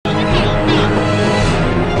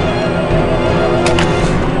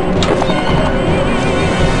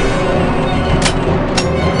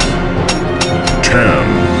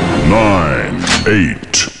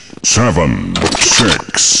7,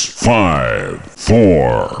 6, 5,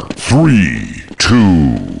 4, 3, 2,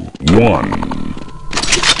 1.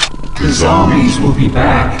 The zombies will be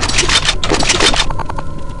back.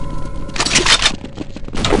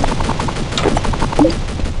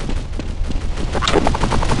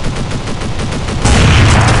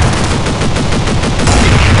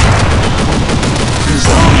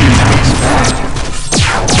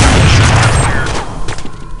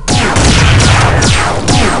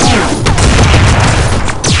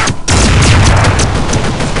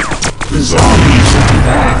 The zombies will be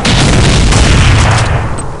back.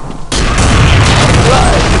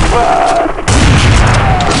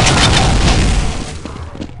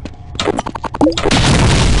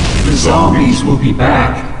 The zombies will be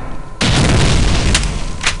back.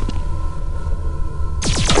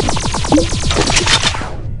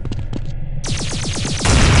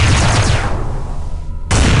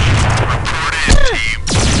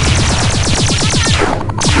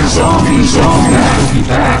 The zombies will be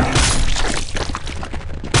back.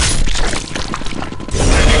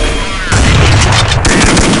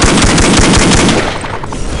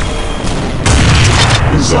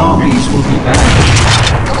 Zombies will be back.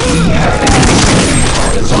 We have been enslaved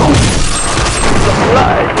by the zombies.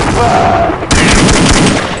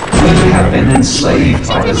 We have been enslaved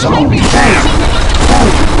by the zombies.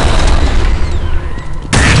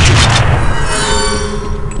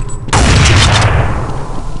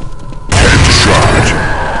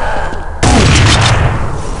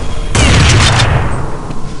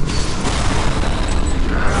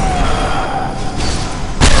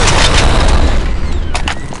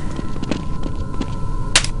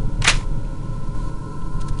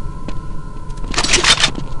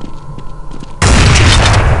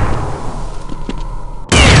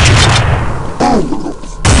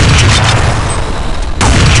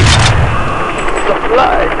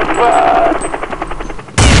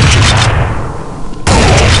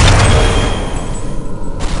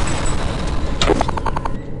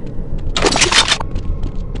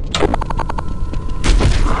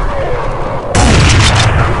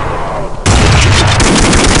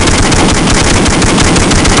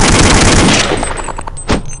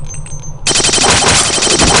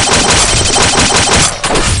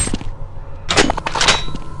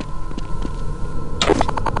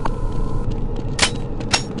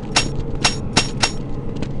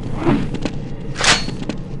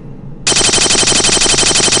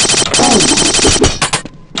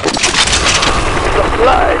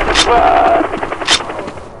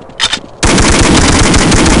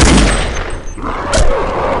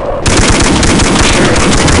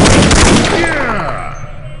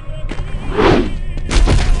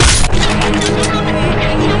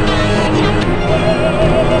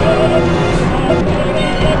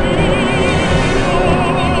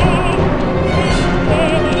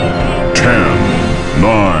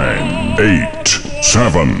 Eight,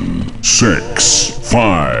 7, 6,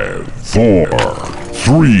 5, 4,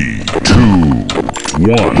 3, 2,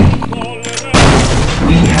 1.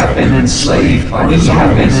 We have been enslaved by the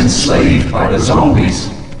zombies.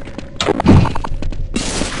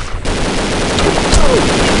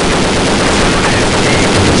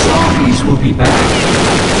 The zombies will be back.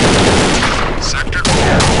 Sector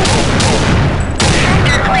clear.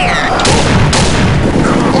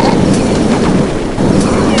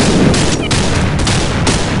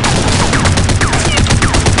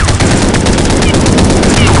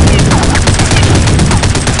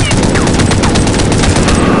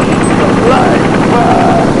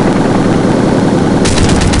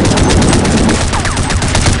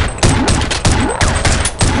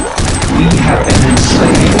 We have been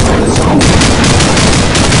enslaved by the zombies.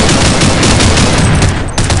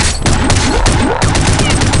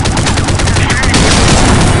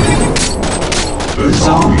 The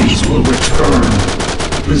zombies will return.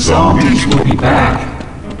 The zombies will be back.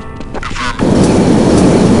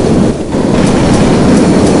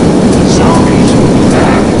 The zombies will be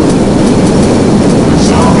back. The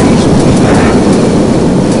zombies will be back.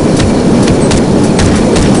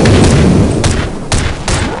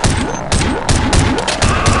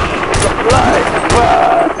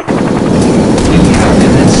 We have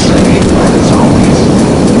been enslaved by the zombies.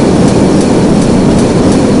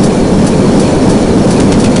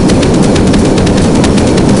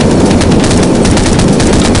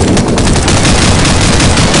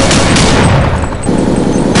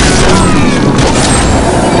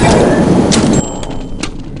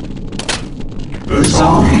 The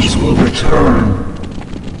zombies will return.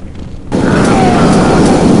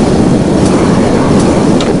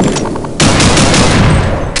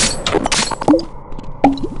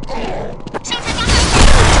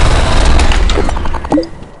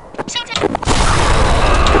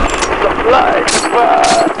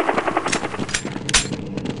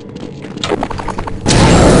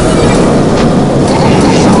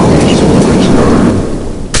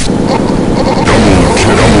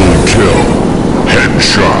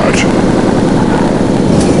 shot.